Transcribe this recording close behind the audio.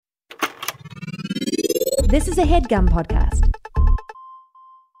This is a HeadGum podcast.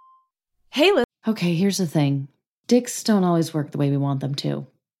 Hey, okay, here's the thing. Dicks don't always work the way we want them to.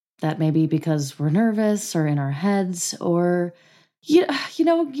 That may be because we're nervous or in our heads, or, you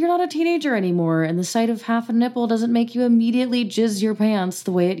know, you're not a teenager anymore and the sight of half a nipple doesn't make you immediately jizz your pants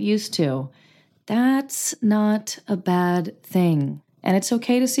the way it used to. That's not a bad thing, and it's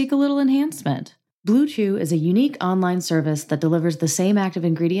okay to seek a little enhancement. Blue Chew is a unique online service that delivers the same active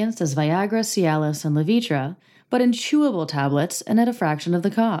ingredients as Viagra, Cialis, and Levitra, but in chewable tablets and at a fraction of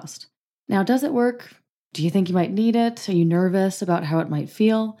the cost. Now, does it work? Do you think you might need it? Are you nervous about how it might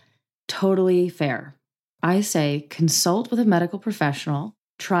feel? Totally fair. I say consult with a medical professional,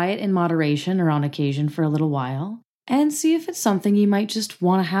 try it in moderation or on occasion for a little while, and see if it's something you might just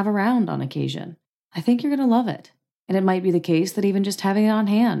want to have around on occasion. I think you're going to love it. And it might be the case that even just having it on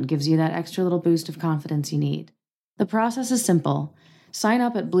hand gives you that extra little boost of confidence you need. The process is simple. Sign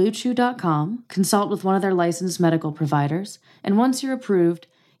up at bluechew.com, consult with one of their licensed medical providers, and once you're approved,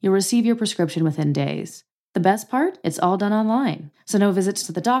 you'll receive your prescription within days. The best part? It's all done online. So no visits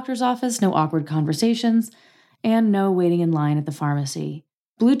to the doctor's office, no awkward conversations, and no waiting in line at the pharmacy.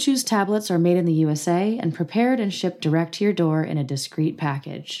 Blue Chew's tablets are made in the USA and prepared and shipped direct to your door in a discreet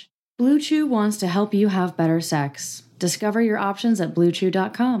package. Blue Chew wants to help you have better sex. Discover your options at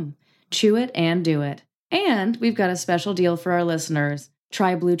bluechew.com. Chew it and do it. And we've got a special deal for our listeners.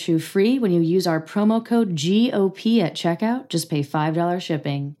 Try Blue Chew free when you use our promo code GOP at checkout. Just pay $5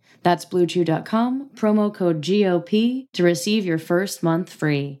 shipping. That's bluechew.com, promo code GOP to receive your first month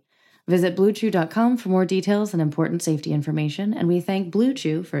free. Visit bluechew.com for more details and important safety information, and we thank Blue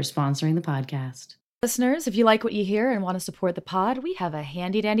Chew for sponsoring the podcast. Listeners, if you like what you hear and want to support the pod, we have a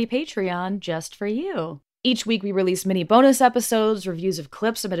handy-dandy Patreon just for you. Each week we release mini bonus episodes, reviews of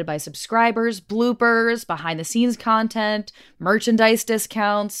clips submitted by subscribers, bloopers, behind-the-scenes content, merchandise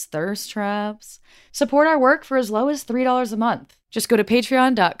discounts, thirst traps. Support our work for as low as $3 a month. Just go to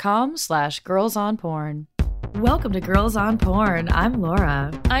patreon.com/girlsonporn. Welcome to Girls on Porn. I'm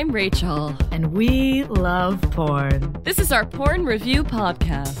Laura. I'm Rachel. And we love porn. This is our porn review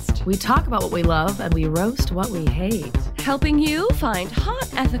podcast. We talk about what we love and we roast what we hate. Helping you find hot,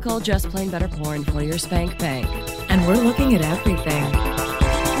 ethical, just plain better porn for your spank bank. And we're looking at everything.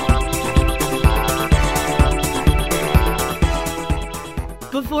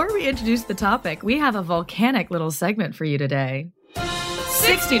 Before we introduce the topic, we have a volcanic little segment for you today.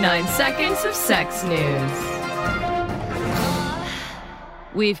 69 seconds of sex news.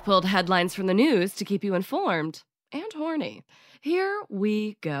 We've pulled headlines from the news to keep you informed and horny. Here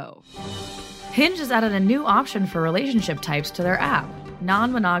we go. Hinge has added a new option for relationship types to their app,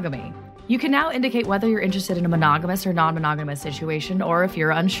 non-monogamy. You can now indicate whether you're interested in a monogamous or non-monogamous situation, or if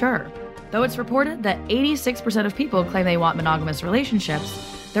you're unsure. Though it's reported that 86% of people claim they want monogamous relationships,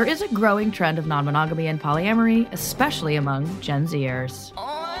 there is a growing trend of non-monogamy and polyamory, especially among Gen Zers.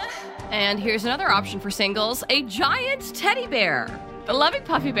 And here's another option for singles, a giant teddy bear. The loving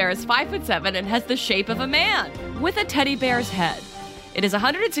puffy bear is 5'7" and has the shape of a man with a teddy bear's head. It is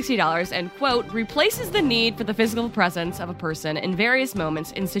 $160 and, quote, replaces the need for the physical presence of a person in various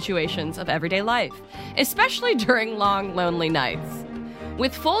moments in situations of everyday life, especially during long, lonely nights.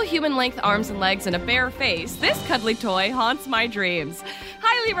 With full human-length arms and legs and a bare face, this cuddly toy haunts my dreams.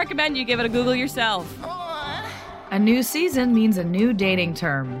 Highly recommend you give it a Google yourself. A new season means a new dating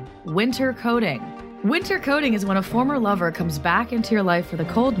term, winter coating. Winter coating is when a former lover comes back into your life for the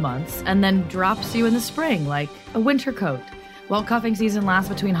cold months and then drops you in the spring like a winter coat. While cuffing season lasts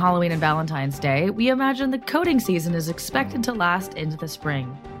between Halloween and Valentine's Day, we imagine the coating season is expected to last into the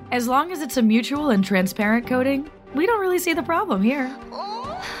spring. As long as it's a mutual and transparent coating, we don't really see the problem here.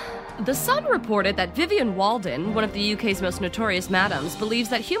 The Sun reported that Vivian Walden, one of the UK's most notorious madams, believes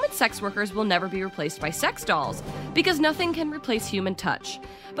that human sex workers will never be replaced by sex dolls because nothing can replace human touch,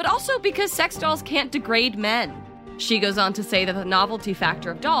 but also because sex dolls can't degrade men. She goes on to say that the novelty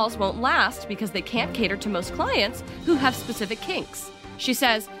factor of dolls won't last because they can't cater to most clients who have specific kinks. She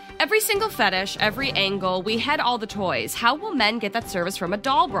says, every single fetish, every angle, we had all the toys. How will men get that service from a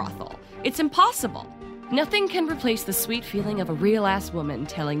doll brothel? It's impossible. Nothing can replace the sweet feeling of a real-ass woman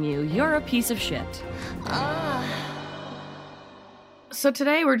telling you you're a piece of shit. So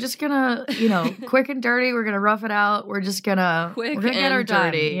today we're just gonna, quick and dirty. We're gonna rough it out. We're get our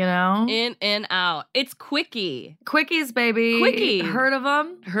dirty, done, in and out. It's Quickie. Quickies, baby. Quickie. Heard of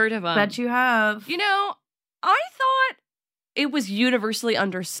them? Heard of them. Bet you have. I thought it was universally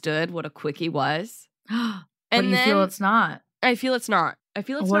understood what a Quickie was. And you feel it's not. I feel it's not.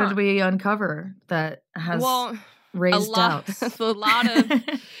 What did we uncover that has raised doubts?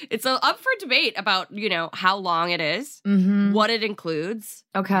 It's up for debate about, how long it is, mm-hmm. what it includes,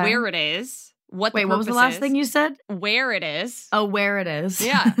 okay, where it is, what Wait, what was the last thing you said? Where it is. Oh, where it is.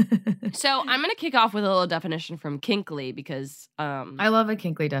 Yeah. So I'm going to kick off with a little definition from Kinkly because... I love a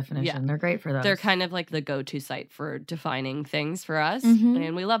Kinkly definition. Yeah. They're great for those. They're kind of like the go-to site for defining things for us.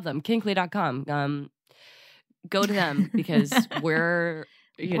 And we love them. Kinkly.com. Go to them because we're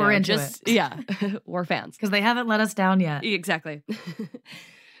into it. Yeah, we're fans. Because they haven't let us down yet. Exactly.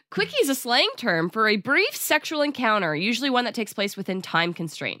 Quickie is a slang term for a brief sexual encounter, usually one that takes place within time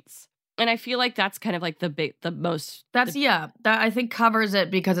constraints. And I feel like that's kind of like that I think covers it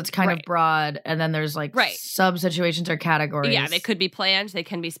because it's kind of broad, and then there's like sub-situations or categories. Yeah, they could be planned, they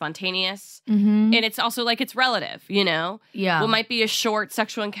can be spontaneous, and it's also like it's relative, you know? Yeah. What might be a short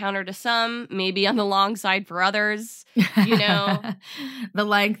sexual encounter to some, maybe on the long side for others, you know? The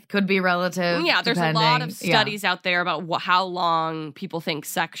length could be relative. Yeah, there's a lot of studies out there about how long people think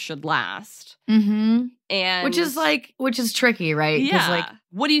sex should last. Mm-hmm. And which is tricky, right? Yeah. Like,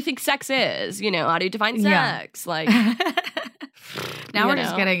 what do you think sex is? You know, how do you define sex? Like, now we're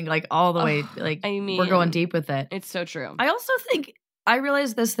just getting like all the way, like, I mean, we're going deep with it. It's so true. I also think, I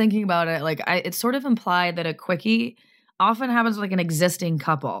realized this thinking about it, like, it's sort of implied that a quickie often happens with like an existing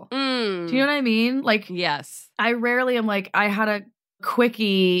couple. Do you know what I mean? Like, yes. I rarely am like, I had a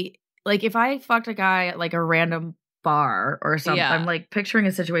quickie, like, if I fucked a guy at like a random bar or something. Yeah. I'm like picturing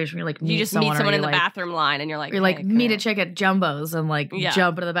a situation where you like you just meet someone in the bathroom line and you're like, meet a chick at Jumbo's and like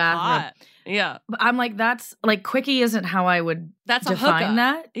jump into the bathroom. Hot. Yeah. But I'm like, that's like quickie isn't how I would define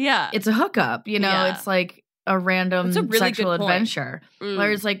that. Yeah. It's a hookup, you know, it's like a random really sexual adventure.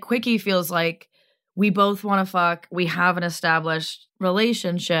 Whereas like quickie feels like we both want to fuck, we have an established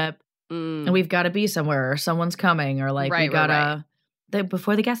relationship and we've got to be somewhere or someone's coming or like we gotta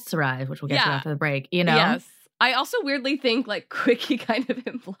before the guests arrive, which we'll get to after the break, you know? Yes. I also weirdly think like quickie kind of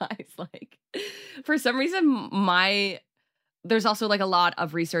implies like for some reason there's also like a lot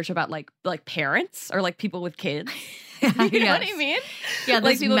of research about like parents or like people with kids. You know what I mean? Yeah,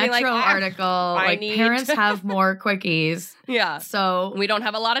 like people Metro article like parents have more quickies. Yeah. So we don't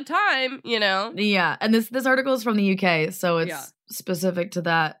have a lot of time, you know? Yeah. And this article is from the UK, so it's specific to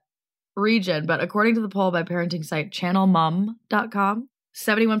that region. But according to the poll by parenting site channelmum.com,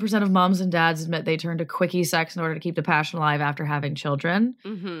 71% of moms and dads admit they turn to quickie sex in order to keep the passion alive after having children.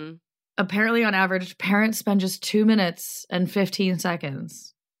 Mm-hmm. Apparently, on average, parents spend just 2 minutes and 15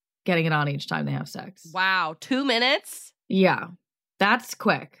 seconds getting it on each time they have sex. Wow, 2 minutes? Yeah, that's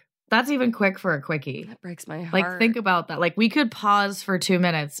quick. That's even quick for a quickie. That breaks my heart. Like, think about that. Like, we could pause for 2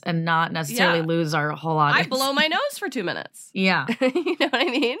 minutes and not necessarily lose our whole audience. I blow my nose for 2 minutes. Yeah. You know what I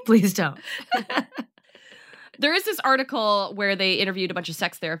mean? Please don't. There is this article where they interviewed a bunch of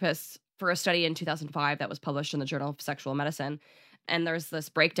sex therapists for a study in 2005 that was published in the Journal of Sexual Medicine. And there's this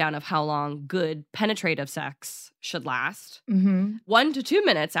breakdown of how long good penetrative sex should last. 1 to 2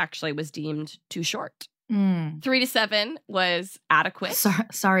 minutes actually was deemed too short. 3 to 7 was adequate.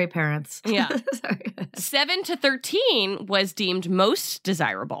 Sorry, parents. Yeah. Sorry. 7 to 13 was deemed most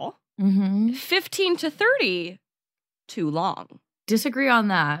desirable. 15 to 30, too long. Disagree on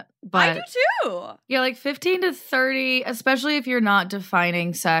that. But I do too. Yeah, like 15 to 30, especially if you're not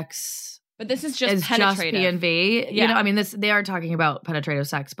defining sex. But this is just penetrative. Just P&V. Yeah. You know, I mean, they are talking about penetrative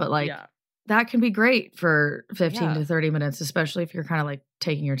sex, but like that can be great for 15 to 30 minutes, especially if you're kind of like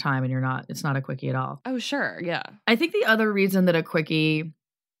taking your time and it's not a quickie at all. Oh, sure. Yeah. I think the other reason that a quickie,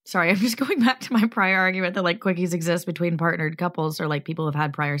 sorry, I'm just going back to my prior argument that like quickies exist between partnered couples or like people who have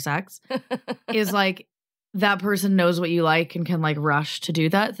had prior sex is like, that person knows what you like and can like rush to do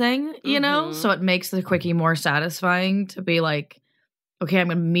that thing, you know? So it makes the quickie more satisfying to be like, okay,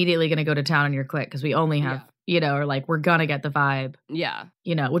 I'm immediately going to go to town on your click because we only have, you know, or like we're going to get the vibe. Yeah.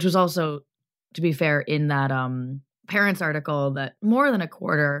 You know, which was also, to be fair, in that parents article that more than a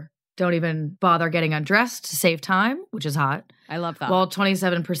quarter don't even bother getting undressed to save time, which is hot. I love that. While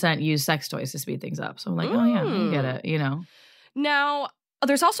 27% use sex toys to speed things up. So I'm like, oh yeah, I get it, you know? Now,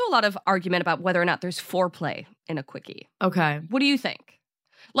 there's also a lot of argument about whether or not there's foreplay in a quickie. Okay. What do you think?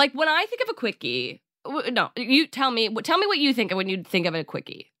 Like, when I think of a quickie, no, you tell me what you think of when you think of a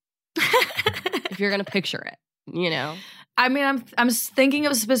quickie. If you're going to picture it, you know? I mean, I'm thinking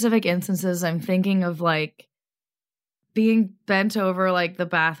of specific instances. I'm thinking of, like, being bent over, like, the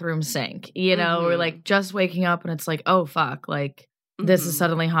bathroom sink, you know? Or, like, just waking up and it's like, oh, fuck, like, this is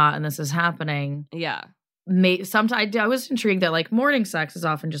suddenly hot and this is happening. Yeah. Sometimes I was intrigued that like morning sex is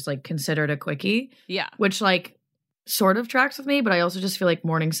often just like considered a quickie. Yeah. Which like sort of tracks with me, but I also just feel like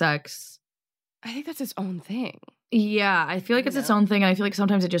morning sex. I think that's its own thing. Yeah. I feel like it's its own thing. And I feel like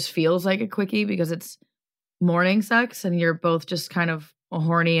sometimes it just feels like a quickie because it's morning sex and you're both just kind of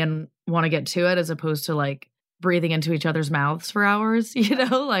horny and want to get to it as opposed to like breathing into each other's mouths for hours, you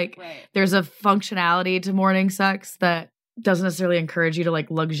know? Like there's a functionality to morning sex that doesn't necessarily encourage you to like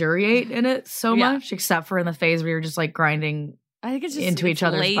luxuriate in it so much, except for in the phase where you're just like grinding I think it's just into each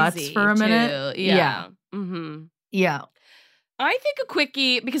other's butts for a minute. Too. Yeah. Mm-hmm. Yeah. I think a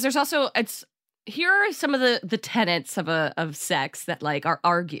quickie, because there's also, here are some of the tenets of sex that like are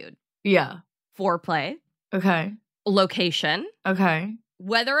argued. Yeah. Foreplay. Okay. Location. Okay.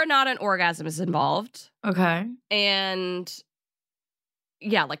 Whether or not an orgasm is involved. Okay. And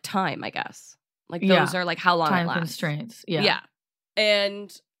yeah, like time, I guess. Like those are like how long time it lasts. Constraints. Yeah. Yeah.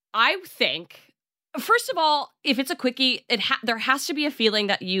 And I think, first of all, if it's a quickie, there has to be a feeling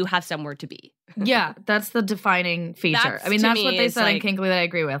that you have somewhere to be. Yeah, that's the defining feature. That's what they said in Kinkly that I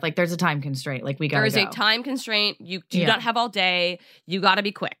agree with. Like, there's a time constraint. Like, we gotta go. There is a time constraint. You do not have all day. You gotta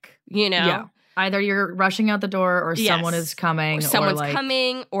be quick, you know? Yeah. Either you're rushing out the door or someone is coming. Or someone's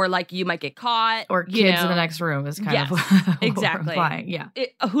coming, or like you might get caught. Or kids in the next room is kind of exactly. implying. Yeah.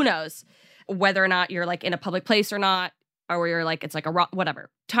 Who knows? Whether or not you're like in a public place or not, or where you're like, it's like whatever.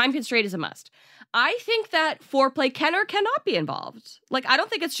 Time constraint is a must. I think that foreplay can or cannot be involved. Like, I don't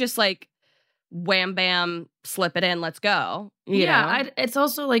think it's just like, wham, bam, slip it in, let's go. You know? It's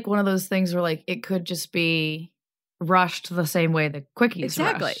also like one of those things where like it could just be rushed the same way the quickies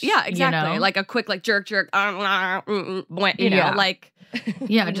rushed. Yeah, exactly. You know? Like a quick like jerk, you know, like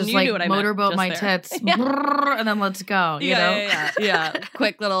just like motorboat my tits, and then let's go. You know, yeah.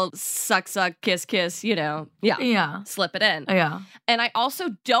 Quick little suck, kiss, you know, yeah, slip it in, And I also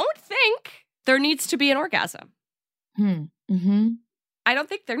don't think there needs to be an orgasm. I don't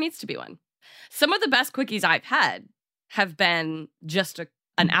think there needs to be one. Some of the best quickies I've had have been just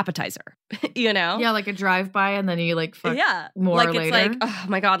an appetizer, you know? Yeah, like a drive-by and then you like fuck more like later. It's like, oh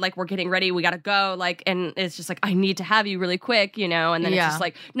my God, like we're getting ready, we gotta go. Like, and it's just like, I need to have you really quick, you know? And then it's just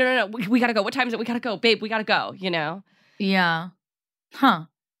like, no, we gotta go. What time is it? We gotta go. Babe, we gotta go, you know? Yeah. Huh.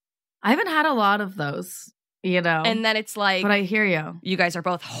 I haven't had a lot of those, you know? And then it's like... But I hear you. You guys are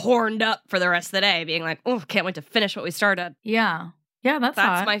both horned up for the rest of the day, being like, oh, can't wait to finish what we started. Yeah. Yeah, that's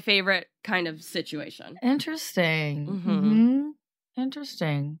hot. My favorite kind of situation. Interesting. Mm-hmm.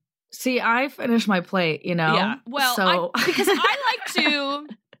 Interesting. See, I finish my plate, you know? Yeah. Well, because I like to...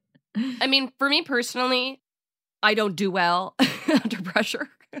 I mean, for me personally, I don't do well under pressure.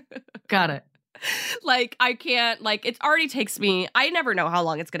 Got it. Like, I can't, like, it already takes me, I never know how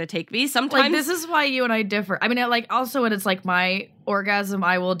long it's going to take me. Sometimes. Like, this is why you and I differ. I mean, like, also when it's like my orgasm,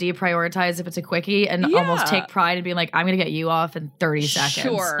 I will deprioritize if it's a quickie and almost take pride in being like, I'm going to get you off in 30 seconds.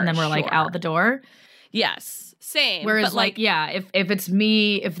 Sure. And then we're like out the door. Yes. Same. Whereas, like, if it's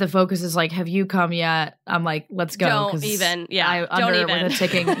me, if the focus is like, have you come yet? I'm like, let's go. Don't even. Yeah. Don't even. With a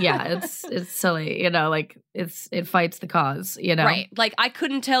ticking. Yeah. It's silly. You know, like it fights the cause, you know? Right. Like, I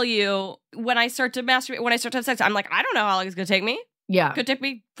couldn't tell you when I start to masturbate, when I start to have sex, I'm like, I don't know how long it's going to take me. Yeah. Could take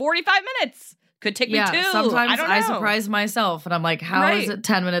me 45 minutes. Could take me 2. Sometimes I don't know. I surprise myself and I'm like, how is it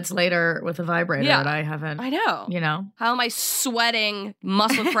 10 minutes later with a vibrator and I haven't? I know. You know? How am I sweating,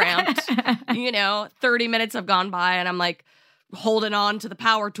 muscle cramped? You know, 30 minutes have gone by and I'm like holding on to the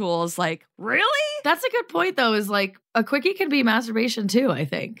power tools. Like, really? That's a good point, though, is like a quickie can be masturbation too, I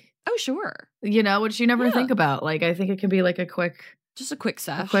think. Oh, sure. You know, which you never think about. Like, I think it can be like just a quick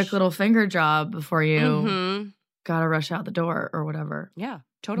sesh. A quick little finger job before you gotta rush out the door or whatever. Yeah,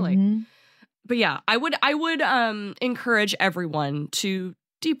 totally. Mm-hmm. But yeah, I would encourage everyone to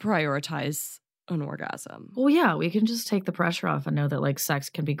deprioritize an orgasm. Well, yeah, we can just take the pressure off and know that like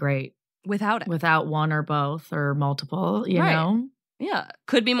sex can be great without it. Without one or both or multiple, you know? Yeah.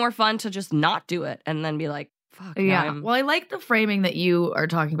 Could be more fun to just not do it and then be like, fuck. Yeah. Well, I like the framing that you are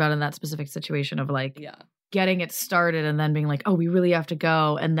talking about in that specific situation of like getting it started and then being like, oh, we really have to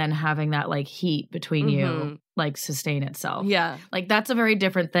go. And then having that like heat between you like sustain itself. Yeah. Like that's a very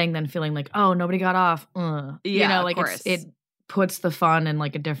different thing than feeling like, oh, nobody got off. You know, like it puts the fun in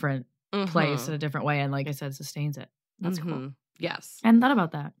like a different place in a different way. And like I said, sustains it. That's cool. Yes. I hadn't thought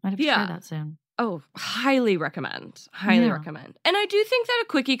about that. Might have to try that soon. Oh, highly recommend. Highly recommend. And I do think that a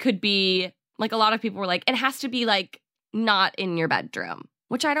quickie could be like a lot of people were like, it has to be like not in your bedroom,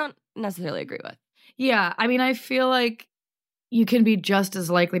 which I don't necessarily agree with. Yeah. I mean, I feel like you can be just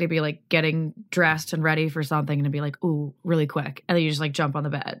as likely to be like getting dressed and ready for something and to be like, ooh, really quick. And then you just like jump on the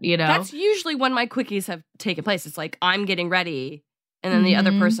bed, you know? That's usually when my quickies have taken place. It's like, I'm getting ready. And then the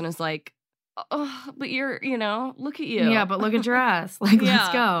other person is like, oh, but you're, you know, look at you. Yeah, but look at your ass. Like,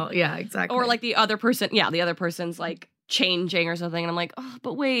 let's go. Yeah, exactly. Or like the other person's like changing or something. And I'm like, oh,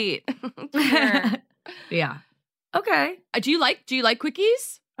 but wait. Yeah. Okay. Do you like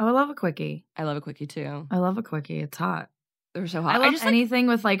quickies? Oh, I love a quickie. I love a quickie too. I love a quickie. It's hot. They're so hot. I love just anything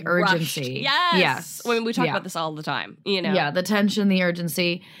with like urgency. Yes. I mean, we talk about this all the time, you know? Yeah, the tension, the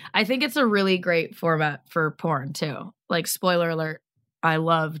urgency. I think it's a really great format for porn too. Like, spoiler alert, I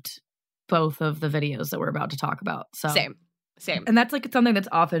loved both of the videos that we're about to talk about. So Same. And that's like something that's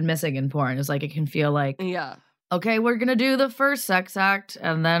often missing in porn is like it can feel like, okay, we're going to do the first sex act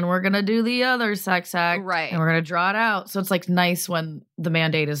and then we're going to do the other sex act. Right. And we're going to draw it out. So it's like nice when the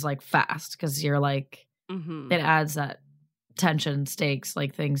mandate is like fast because you're like, it adds that tension, stakes,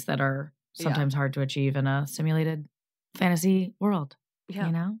 like things that are sometimes hard to achieve in a simulated fantasy world. Yeah,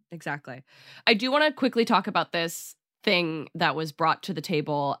 you know? Exactly. I do want to quickly talk about this thing that was brought to the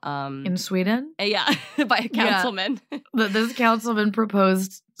table in Sweden. By a councilman. This councilman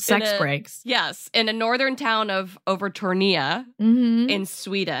proposed sex breaks. Yes, in a northern town of Övertorneå in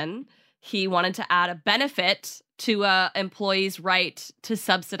Sweden. He wanted to add a benefit to employees' right to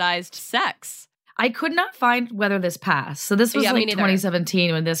subsidized sex. I could not find whether this passed. So this was like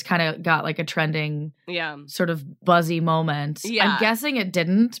 2017 when this kind of got like a trending sort of buzzy moment. I'm guessing it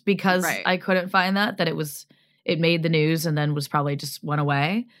didn't because I couldn't find that it made the news and then was probably just went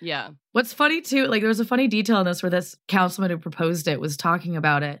away. Yeah. What's funny too, like there was a funny detail in this where this councilman who proposed it was talking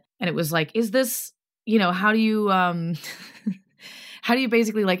about it. And it was like, is this, you know, how do you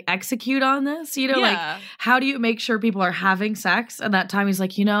basically like execute on this? You know, like how do you make sure people are having sex? And that time he's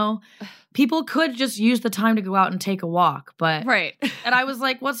like, you know, people could just use the time to go out and take a walk. But and I was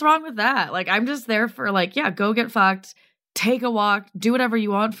like, what's wrong with that? Like, I'm just there for like, go get fucked, take a walk, do whatever you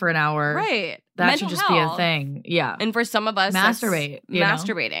want for an hour. Right. That Mental should just health. be a thing. Yeah. And for some of us,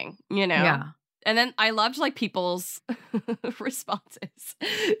 masturbating, you know? Yeah. And then I loved like people's responses.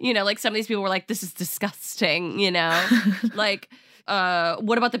 You know, like some of these people were like, this is disgusting, you know? Like,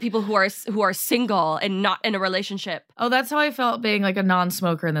 what about the people who are single and not in a relationship? Oh, that's how I felt being like a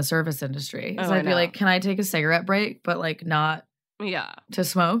non-smoker in the service industry. I'd be like, can I take a cigarette break, but like not to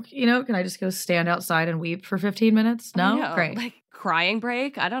smoke? You know, can I just go stand outside and weep for 15 minutes? No? Great. Like crying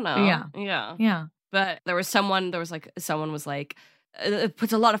break? I don't know. Yeah. But someone was like, it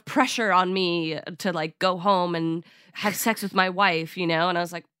puts a lot of pressure on me to like go home and have sex with my wife, you know? And I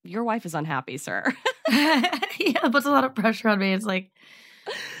was like, your wife is unhappy, sir. It puts a lot of pressure on me. It's like,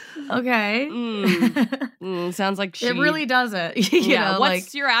 okay. Sounds like it really doesn't. You know,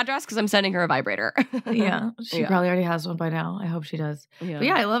 what's your address? Because I'm sending her a vibrator. She probably already has one by now. I hope she does. But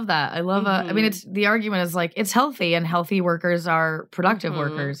I love that. I love I mean, it's the argument is like, it's healthy and healthy workers are productive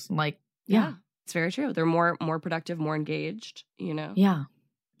workers. Like, it's very true. They're more productive, more engaged, you know? Yeah.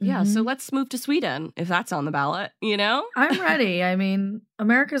 Yeah, so let's move to Sweden, if that's on the ballot, you know? I'm ready. I mean,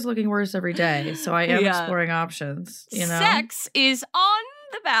 America's looking worse every day, so I am exploring options, you know? Sex is on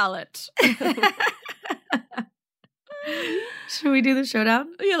the ballot. Should we do the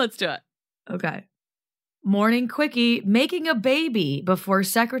showdown? Yeah, let's do it. Okay. Morning Quickie, making a baby before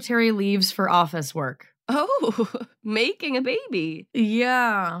secretary leaves for office work. Oh, making a baby.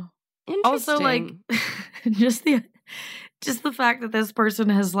 Yeah. Interesting. Also, like, just the fact that this person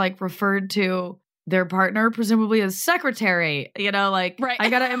has like referred to their partner presumably as secretary, you know, like I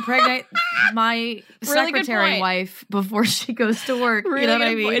gotta impregnate my secretary wife before she goes to work. Really, you know what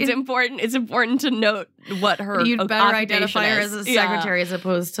I mean? It's important to note what her you'd better identify her as a secretary as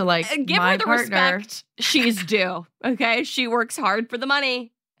opposed to like give my her the partner. Respect she's due. Okay, she works hard for the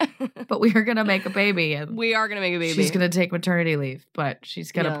money. But we are gonna make a baby, and we are gonna make a baby. She's gonna take maternity leave, but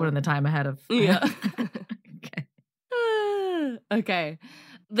she's gonna put in the time ahead of. Okay.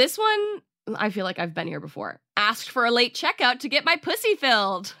 This one, I feel like I've been here before. Asked for a late checkout to get my pussy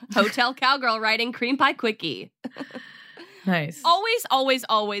filled. Hotel cowgirl writing cream pie quickie. Nice.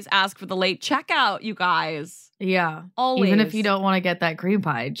 Always ask for the late checkout, you guys. Yeah. Always. Even if you don't want to get that cream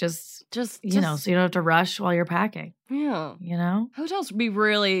pie, just you know, so you don't have to rush while you're packing. Yeah. You know? Hotels would be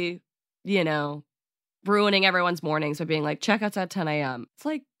really, you know, ruining everyone's mornings by being like, checkouts at 10 a.m. It's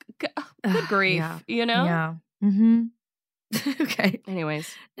like, good grief, you know? Yeah. Mm-hmm. Okay.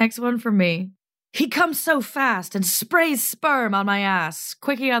 Anyways. Next one for me. He comes so fast and sprays sperm on my ass.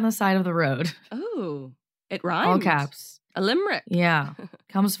 Quickie on the side of the road. Oh, it rhymes. All caps. A limerick. Yeah.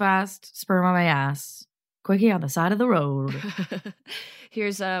 Comes fast, sperm on my ass. Quickie on the side of the road.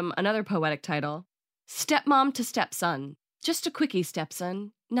 Here's another poetic title. Stepmom to stepson. Just a quickie,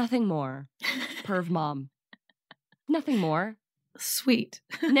 stepson. Nothing more. Perv mom. Nothing more. Sweet.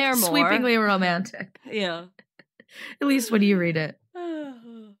 Ne'er more. Sweepingly romantic. Yeah. At least when you read it.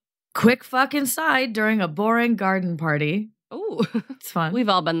 Quick fuck inside during a boring garden party. Oh, it's fun. We've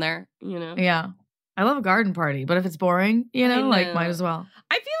all been there, you know? Yeah. I love a garden party, but if it's boring, you know, like might as well.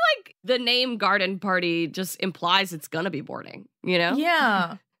 I feel like the name garden party just implies it's gonna be boring, you know?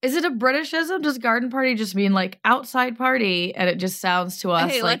 Yeah. Is it a Britishism? Does garden party just mean like outside party? And it just sounds to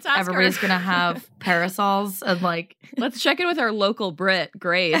us Hey, like let's ask everybody's her. going to have parasols and like... Let's check in with our local Brit,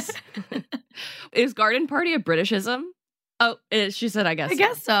 Grace. Is garden party a Britishism? Oh, she said, I guess. I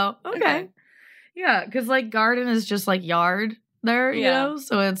guess so. Okay. Yeah, because like garden is just like yard there, you know?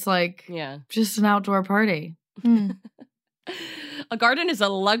 So it's like just an outdoor party. A garden is a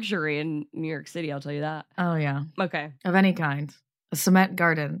luxury in New York City, I'll tell you that. Oh, yeah. Okay. Of any kind. A cement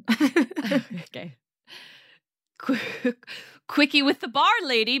garden. Okay. Quickie with the bar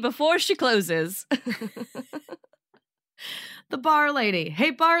lady before she closes. The bar lady.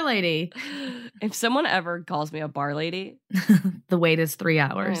 Hey, bar lady. If someone ever calls me a bar lady, the wait is 3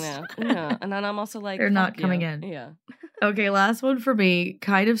 hours. I know. Yeah. And then I'm also like, they're not fuck coming you. in. Yeah. Okay, last one for me.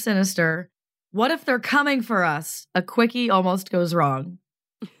 Kind of sinister. What if they're coming for us? A quickie almost goes wrong.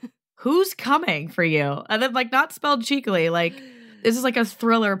 Who's coming for you? And then, like, not spelled cheekily. Like, this is like a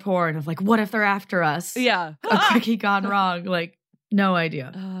thriller porn of like, what if they're after us? Yeah. A quickie gone wrong. Like, no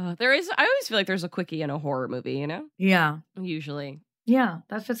idea. I always feel like there's a quickie in a horror movie, you know? Yeah. Usually. Yeah,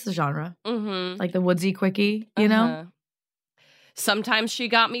 that fits the genre. Mm-hmm. Like the woodsy quickie, you know? Sometimes she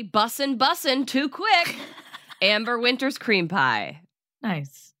got me bussin' too quick. Amber Winter's cream pie.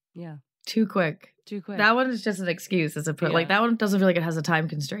 Nice. Yeah. Too quick. Too quick. That one is just an excuse as a like that one doesn't feel like it has a time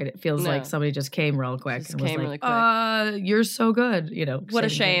constraint. It feels like somebody just came real quick and was like, really quick. You're so good, you know. What a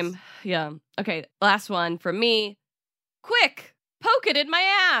shame. Face. Yeah. Okay, last one from me. Quick, poke it in my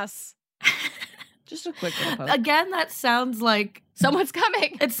ass. Just a quick little poke. Again, that sounds like someone's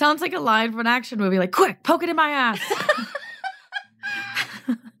coming. It sounds like a line from an action movie, like, quick, poke it in my ass.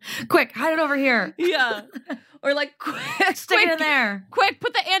 Quick, hide it over here. Yeah. Or like, quick, stick it in there. Quick,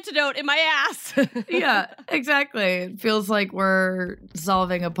 put the antidote in my ass. Yeah, exactly. It feels like we're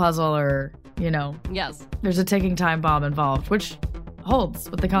solving a puzzle or, you know. Yes. There's a ticking time bomb involved, which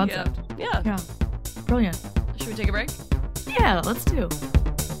holds with the concept. Yeah. Brilliant. Should we take a break? Yeah, let's do.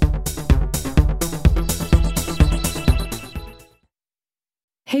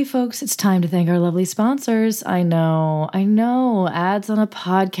 Hey folks, it's time to thank our lovely sponsors. I know, ads on a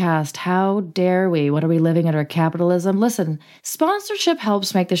podcast. How dare we? What are we living under capitalism? Listen, sponsorship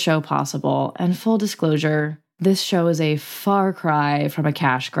helps make the show possible. And full disclosure, this show is a far cry from a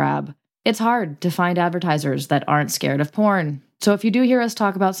cash grab. It's hard to find advertisers that aren't scared of porn. So if you do hear us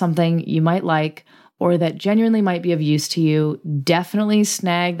talk about something you might like or that genuinely might be of use to you, definitely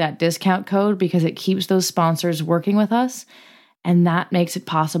snag that discount code because it keeps those sponsors working with us. And that makes it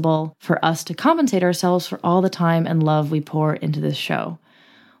possible for us to compensate ourselves for all the time and love we pour into this show.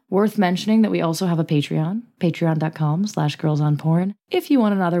 Worth mentioning that we also have a Patreon, patreon.com/girlsonporn, if you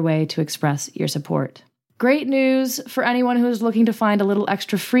want another way to express your support. Great news for anyone who is looking to find a little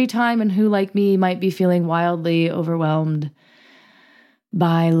extra free time and who, like me, might be feeling wildly overwhelmed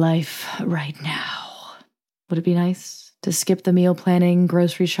by life right now. Would it be nice to skip the meal planning,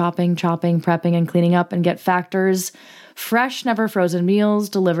 grocery shopping, chopping, prepping, and cleaning up and get Factor's fresh, never frozen meals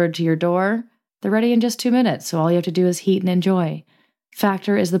delivered to your door? They're ready in just 2 minutes, so all you have to do is heat and enjoy.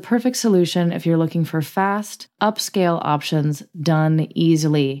 Factor is the perfect solution if you're looking for fast, upscale options done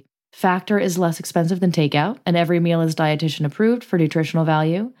easily. Factor is less expensive than takeout, and every meal is dietitian approved for nutritional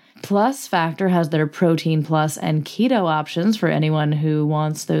value. Plus, Factor has their Protein Plus and Keto options for anyone who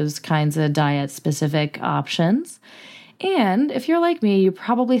wants those kinds of diet-specific options. And if you're like me, you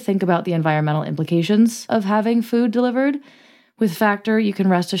probably think about the environmental implications of having food delivered. With Factor, you can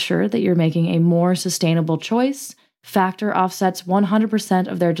rest assured that you're making a more sustainable choice. Factor offsets 100%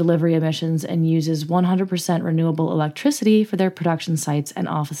 of their delivery emissions and uses 100% renewable electricity for their production sites and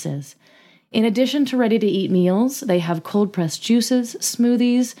offices. In addition to ready-to-eat meals, they have cold-pressed juices,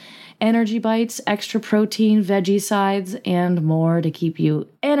 smoothies, energy bites, extra protein, veggie sides, and more to keep you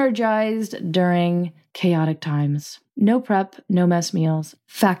energized during chaotic times. No prep, no mess meals.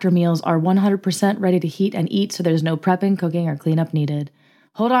 Factor meals are 100% ready to heat and eat, so there's no prepping, cooking, or cleanup needed.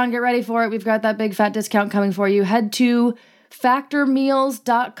 Hold on, get ready for it. We've got that big fat discount coming for you. Head to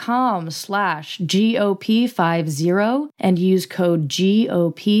factormeals.com/GOP50 and use code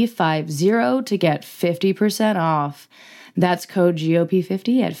GOP50 to get 50% off. That's code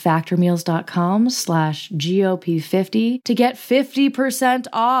GOP50 at factormeals.com/GOP50 to get 50%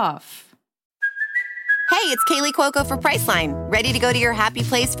 off. Hey, it's Kaylee Cuoco for Priceline. Ready to go to your happy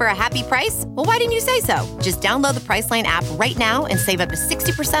place for a happy price? Well, why didn't you say so? Just download the Priceline app right now and save up to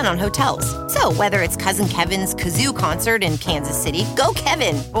 60% on hotels. So whether it's Cousin Kevin's Kazoo Concert in Kansas City, go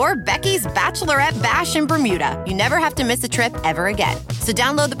Kevin, or Becky's Bachelorette Bash in Bermuda, you never have to miss a trip ever again. So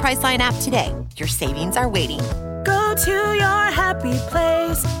download the Priceline app today. Your savings are waiting. Go to your happy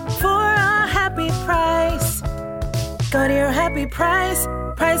place for a happy price. Go to your happy price,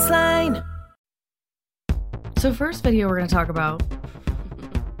 Priceline. So first video we're going to talk about,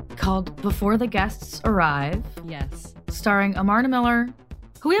 called Before the Guests Arrive. Yes. Starring Amarna Miller,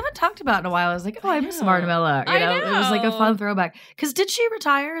 who we haven't talked about in a while. I was like, oh, I miss Amarna Miller. You know? It was like a fun throwback. Because did she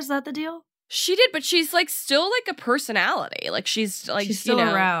retire? Is that the deal? She did, but she's like still like a personality. Like she's still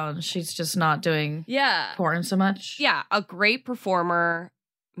around. She's just not doing porn so much. Yeah, a great performer,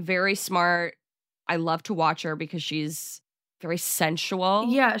 very smart. I love to watch her because she's very sensual.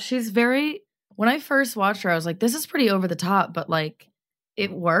 Yeah, she's very... When I first watched her, I was like, this is pretty over the top, but like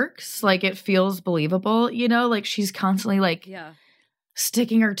it works. Like it feels believable, you know? Like she's constantly like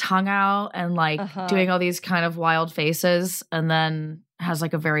sticking her tongue out and like doing all these kind of wild faces and then has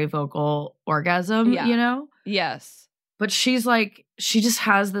like a very vocal orgasm, you know? Yes. But she's like, she just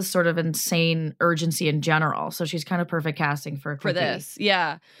has this sort of insane urgency in general. So she's kind of perfect casting for this.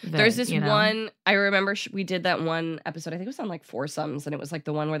 Yeah. There's this one, I remember we did that one episode. I think it was on like foursomes. And it was like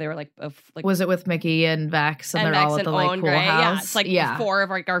the one where they were like, was it with Mickey and Vex? And they're all at the like pool house? Yeah. It's like four of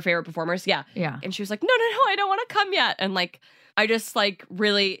our favorite performers. Yeah. Yeah. And she was like, no, I don't want to come yet. And like, I just like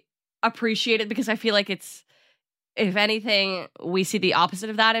really appreciate it because I feel like it's, if anything, we see the opposite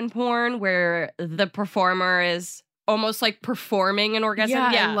of that in porn where the performer is almost like performing an orgasm.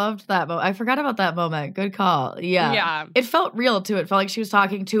 Yeah, I loved that moment. I forgot about that moment. Good call. Yeah. Yeah. It felt real too. It felt like she was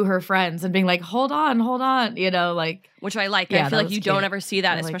talking to her friends and being like, hold on, you know, like. Which I like. I feel like you don't ever see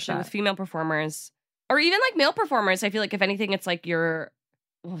that, especially with female performers. Or even like male performers. I feel like if anything, it's like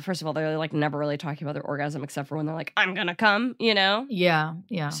well, first of all, they're like never really talking about their orgasm except for when they're like, I'm gonna come, you know? Yeah,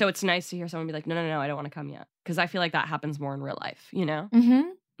 yeah. So it's nice to hear someone be like, no, I don't want to come yet. Because I feel like that happens more in real life, you know? Mm-hmm.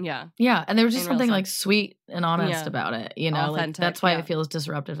 Yeah. Yeah. And there was just something like sweet and honest about it, you know? Authentic, like, that's why it feels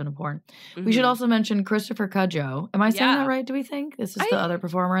disruptive in a porn. Mm-hmm. We should also mention Christopher Cudjoe. Am I saying that right, do we think? This is the other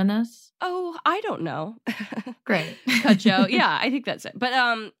performer in this? Oh, I don't know. Great. Cudjoe. Yeah, I think that's it. But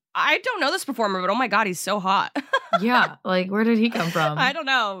I don't know this performer, but oh my God, he's so hot. Yeah. Like, where did he come from? I don't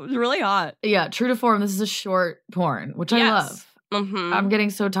know. He's really hot. Yeah. True to form, this is a short porn, which I love. Mm-hmm. I'm getting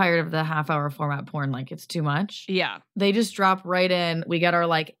so tired of the half-hour format porn. Like, it's too much. Yeah. They just drop right in. We get our,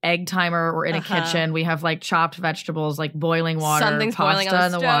 like, egg timer. We're in a kitchen. We have, like, chopped vegetables, like, boiling water. Something's pasta boiling on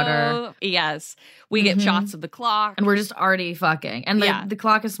in the water. Yes. We get shots of the clock. And we're just already fucking. And the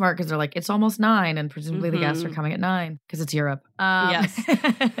clock is smart because they're like, it's almost 9. And presumably the guests are coming at 9 because it's Europe. Yes.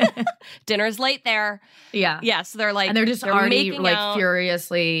 Dinner's late there. Yeah. Yeah. So they're like, and they're just already like out.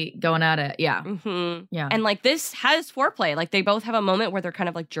 furiously going at it. Yeah. Mm-hmm. Yeah. And like this has foreplay. Like they both have a moment where they're kind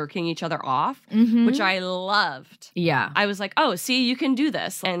of like jerking each other off, which I loved. Yeah. I was like, oh, see, you can do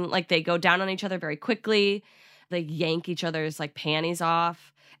this. And like they go down on each other very quickly. They yank each other's like panties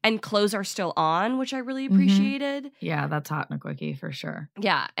off. And clothes are still on, which I really appreciated. Yeah, that's hot in a quickie for sure.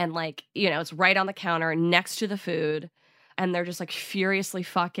 Yeah. And like, you know, it's right on the counter next to the food. And they're just like furiously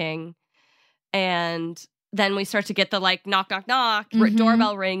fucking. And then we start to get the like knock, knock, knock,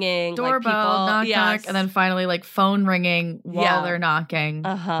 doorbell ringing. Doorbell, like, people, knock. And then finally like phone ringing while they're knocking.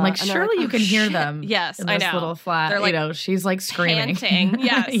 I'm like, surely you can hear them. Yes, in this little flat. They're like, you know, she's like screaming. Panting.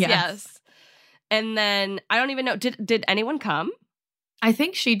 Yes. And then I don't even know. Did anyone come? I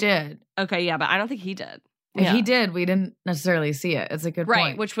think she did. Okay, yeah, but I don't think he did. If he did, we didn't necessarily see it. It's a good point.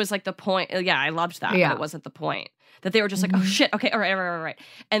 Right, which was like the point. Yeah, I loved that, but it wasn't the point. That they were just like, oh shit, okay, all right.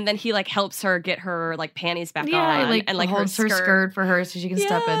 And then he like helps her get her like panties back on. Like, and like holds her skirt for her so she can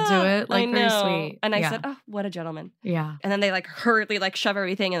step into it. Like very sweet. And I said, oh, what a gentleman. Yeah. And then they like hurriedly like shove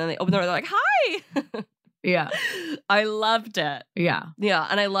everything and then they open the door, they're like, hi. Yeah. I loved it. Yeah. Yeah.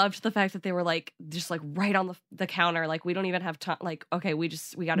 And I loved the fact that they were like, just like right on the counter. Like, we don't even have time. Like, okay, we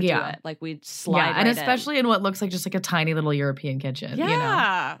got to do it. Like, we slide right and especially in what looks like just like a tiny little European kitchen. Yeah. You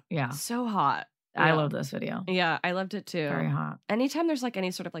know? Yeah. So hot. I love this video. Yeah. I loved it too. Very hot. Anytime there's like any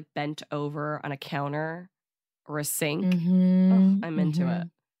sort of like bent over on a counter or a sink, I'm into it.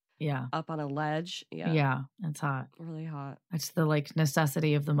 Yeah. Up on a ledge. Yeah. Yeah. It's hot. Really hot. It's the like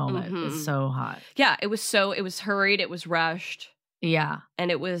necessity of the moment. It's so hot. Yeah. It was hurried. It was rushed. Yeah.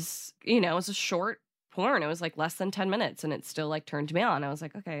 And it was, you know, it was a short porn. It was like less than 10 minutes and it still like turned me on. I was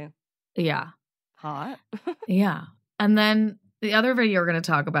like, okay. Yeah. Hot. Yeah. And then the other video we're going to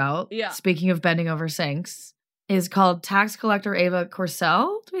talk about, speaking of bending over sinks, is called Tax Collector Ava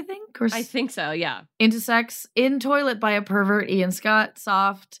Corsell, do we think? I think so, yeah. Into Sex in Toilet by a Pervert, Ian Scott,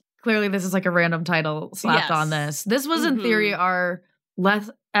 Soft. Clearly, this is like a random title slapped on this. This was, in theory, our less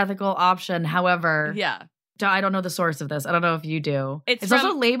ethical option. However, I don't know the source of this. I don't know if you do. It's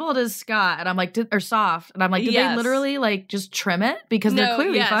also labeled as Scott, and I'm like, or soft, and I'm like, did they literally like just trim it because they're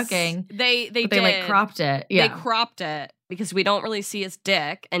clearly fucking? They like cropped it. Yeah, they cropped it because we don't really see his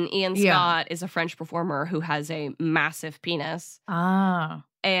dick, and Ian Scott is a French performer who has a massive penis. Ah.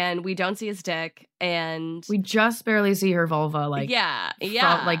 And we don't see his dick, and we just barely see her vulva, like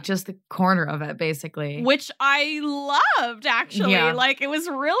like just the corner of it, basically. Which I loved, actually. Yeah. Like, it was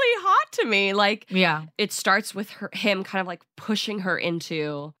really hot to me. Like, yeah, it starts with him kind of like pushing her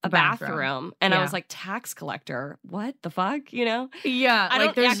into a bathroom, and I was like, tax collector, what the fuck, you know? Yeah,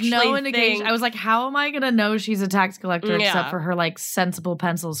 like there's no indication. I was like, how am I gonna know she's a tax collector except for her like sensible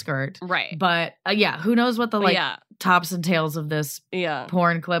pencil skirt, right? But who knows what the like tops and tails of this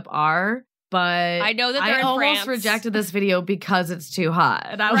porn clip are. But I know that I almost rejected this video because it's too hot.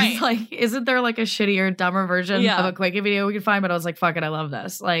 And I was like, isn't there like a shittier, dumber version of a Quickie video we could find? But I was like, fuck it, I love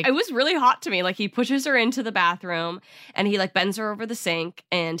this. Like, it was really hot to me. Like, he pushes her into the bathroom and he like bends her over the sink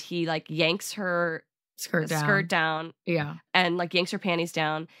and he like yanks her skirt down. Yeah. And like yanks her panties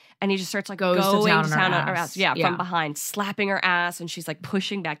down. And he just starts like going to town on her ass. Yeah, from behind, slapping her ass, and she's like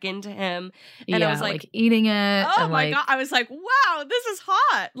pushing back into him. And I was like eating it. Oh my God. I was like, wow, this is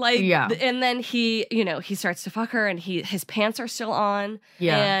hot. Like, and then he starts to fuck her, and his pants are still on.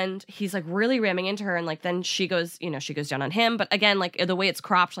 Yeah. And he's like really ramming into her, and like then she goes down on him. But again, like the way it's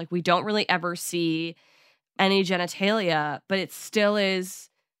cropped, like we don't really ever see any genitalia, but it still is,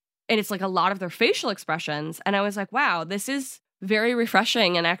 and it's like a lot of their facial expressions. And I was like, wow, this is very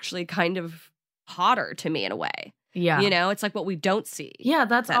refreshing and actually kind of hotter to me in a way. Yeah. You know, it's like what we don't see. Yeah,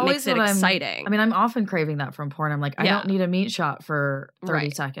 that always makes it exciting. I mean, I'm often craving that from porn. I'm like, I don't need a meat shot for 30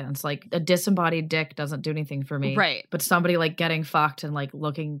 seconds. Like, a disembodied dick doesn't do anything for me. Right. But somebody like getting fucked and like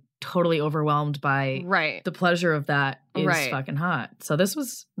looking totally overwhelmed by the pleasure of that is fucking hot. So this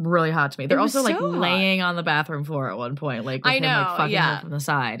was really hot to me. They're also like laying on the bathroom floor at one point, like with him like fucking her from the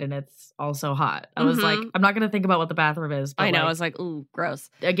side, and it's also hot. I was like, I'm not gonna think about what the bathroom is. But I know. Like, I was like, ooh, gross.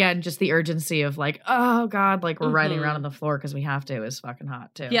 Again, just the urgency of like, oh God, like we're riding around on the floor because we have to is fucking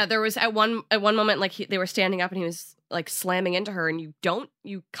hot too. Yeah, there was at one moment like they were standing up and he was like slamming into her, and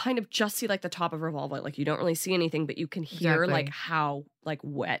you kind of just see like the top of her vulva, like you don't really see anything, but you can hear like how like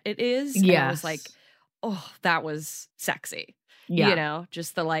wet it is. Yeah, and it was like, oh, that was sexy. Yeah, you know,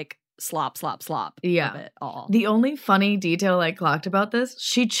 just the like slop of it all. The only funny detail I clocked about this,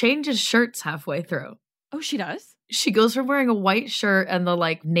 she changes shirts halfway through. Oh, she does? She goes from wearing a white shirt and the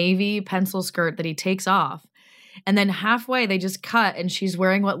like navy pencil skirt that he takes off, and then halfway they just cut and she's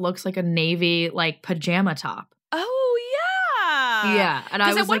wearing what looks like a navy like pajama top. Oh yeah. Yeah. And I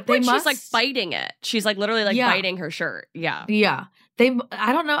was at one like, point she's like biting it. She's like literally like biting her shirt. Yeah. Yeah.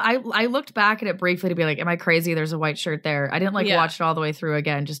 I don't know. I looked back at it briefly to be like, am I crazy? There's a white shirt there. I didn't like watch it all the way through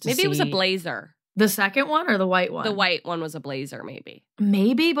again just to see. Maybe it was a blazer. The second one or the white one? The white one was a blazer, maybe.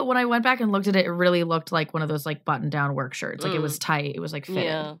 Maybe, but when I went back and looked at it, it really looked like one of those like button-down work shirts. Like it was tight. It was like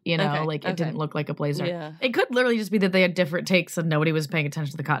fitted, you know? Like it didn't look like a blazer. Yeah. It could literally just be that they had different takes and nobody was paying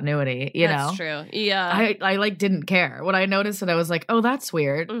attention to the continuity, you know? That's true. Yeah. I like didn't care. When I noticed it, I was like, oh, that's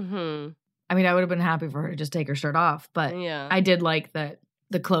weird. Mm-hmm. I mean, I would have been happy for her to just take her shirt off, but I did like that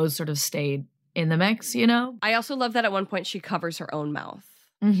the clothes sort of stayed in the mix, you know? I also love that at one point she covers her own mouth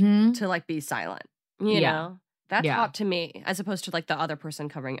to like be silent. You know, that's hot to me, as opposed to like the other person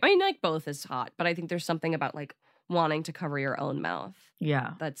covering. I mean, like both is hot, but I think there's something about like wanting to cover your own mouth.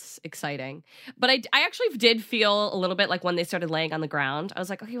 Yeah. That's exciting. But I actually did feel a little bit like when they started laying on the ground, I was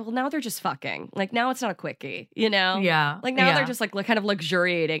like, okay, well now they're just fucking. Like now it's not a quickie, you know? Yeah. Like now they're just like kind of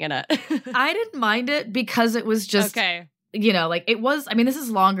luxuriating in it. I didn't mind it because it was just, you know, like it was, I mean, this is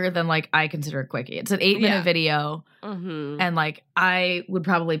longer than like I consider a quickie. It's an 8-minute video. And like I would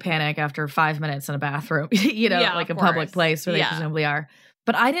probably panic after 5 minutes in a bathroom, you know, like a public place where they presumably are.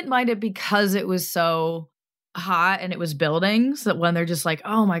 But I didn't mind it because it was so hot and it was building, so that when they're just like,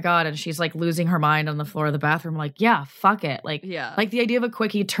 oh my God, and she's like losing her mind on the floor of the bathroom, like, yeah, fuck it. Like, like the idea of a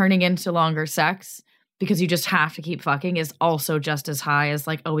quickie turning into longer sex because you just have to keep fucking is also just as high as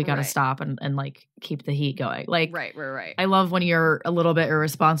like, oh, we got to stop and like keep the heat going. Like, right. I love when you're a little bit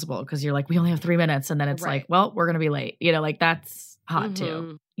irresponsible because you're like, we only have 3 minutes. And then it's like, well, we're going to be late. You know, like that's hot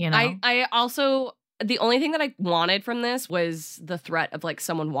too. You know, I also, the only thing that I wanted from this was the threat of like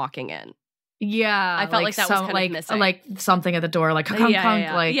someone walking in. Yeah, I felt like that was kind of missing. Like something at the door, like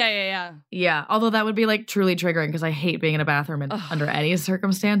like yeah. Although that would be like truly triggering because I hate being in a bathroom under any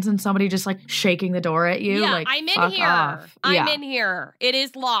circumstance and somebody just like shaking the door at you. Yeah, like, I'm in fuck here. Off. I'm in here. It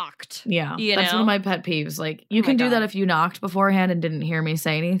is locked. Yeah, that's one of my pet peeves. Like you can do that if you knocked beforehand and didn't hear me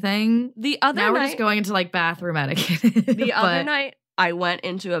say anything. The other now night, we're just going into like bathroom etiquette. The other night, I went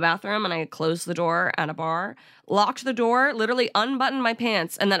into a bathroom and I closed the door at a bar, locked the door, literally unbuttoned my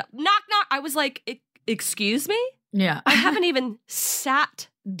pants, and then knock, knock. I was like, excuse me? Yeah. I haven't even sat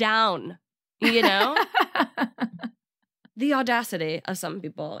down, you know? The audacity of some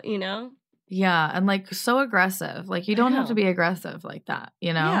people, you know? Yeah. And like so aggressive. Like you don't have to be aggressive like that,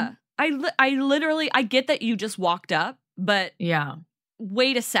 you know? Yeah. I literally, I get that you just walked up, but yeah.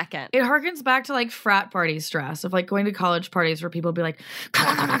 Wait a second. It harkens back to like frat party stress of like going to college parties where people be like,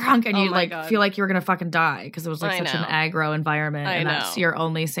 and you like feel like you were gonna fucking die because it was like such an aggro environment and that's your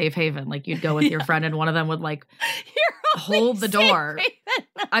only safe haven. Like you'd go with your friend and one of them would like hold the door.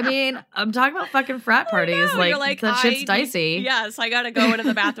 I mean, I'm talking about fucking frat parties. Like that shit's dicey. Yes, I gotta go into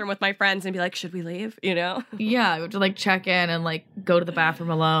the bathroom with my friends and be like, should we leave? You know? Yeah, we have to like check in and like go to the bathroom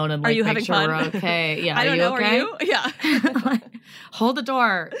alone and like make sure we're okay. Yeah, I don't know. Okay? Are you? Yeah. Like, hold the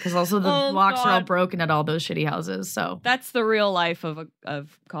door because also the locks are all broken at all those shitty houses. So that's the real life of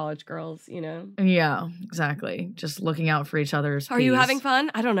college girls, you know? Yeah, exactly. Just looking out for each other's. Are you having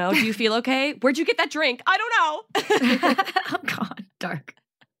fun? I don't know. Do you feel okay? Where'd you get that drink? I don't know. Oh God, dark.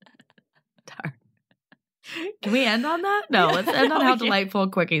 Can we end on that? No, let's end on how delightful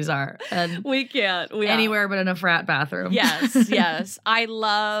quickies are. And we can't. Anywhere but in a frat bathroom. Yes, yes. I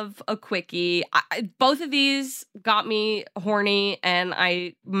love a quickie. Both of these got me horny, and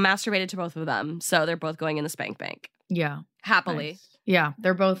I masturbated to both of them. So they're both going in the spank bank. Yeah. Happily. Nice. Yeah,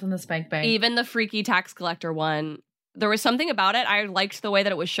 they're both in the spank bank. Even the freaky tax collector one. There was something about it. I liked the way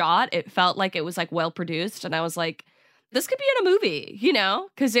that it was shot. It felt like it was like well produced, and I was like, this could be in a movie, you know,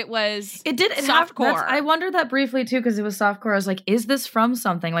 because it did softcore. I wondered that briefly too, because it was softcore. I was like, is this from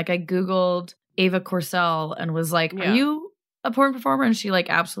something? Like I Googled Ava Corsell and was like, are you a porn performer? And she like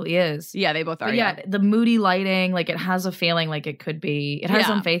absolutely is. Yeah, they both are. But yeah, the moody lighting, like it has a feeling like it could be. It has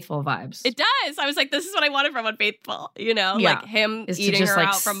Unfaithful vibes. It does. I was like, this is what I wanted from Unfaithful. You know, like him is eating to just, her like,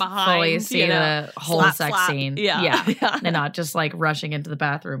 out from behind. Fully see the whole sex scene. Yeah. And not just like rushing into the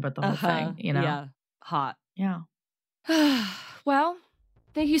bathroom, but the whole thing. You know, hot. Yeah. Well,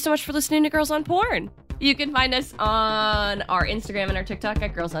 thank you so much for listening to Girls on Porn. You can find us on our Instagram and our TikTok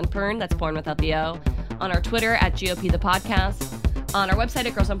at Girls on Porn. That's porn without the O. On our Twitter at GOP the podcast. On our website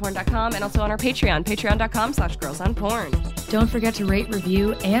at girlsonporn.com. And also on our Patreon, patreon.com/girlsonporn. Don't forget to rate,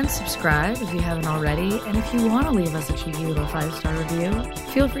 review, and subscribe if you haven't already. And if you want to leave us a cheeky little 5-star review,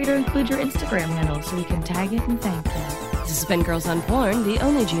 feel free to include your Instagram handle so we can tag it and thank you. This has been Girls on Porn, the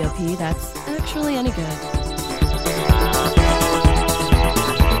only GOP that's actually any good.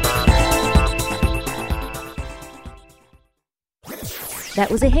 That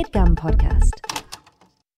was a HeadGum podcast.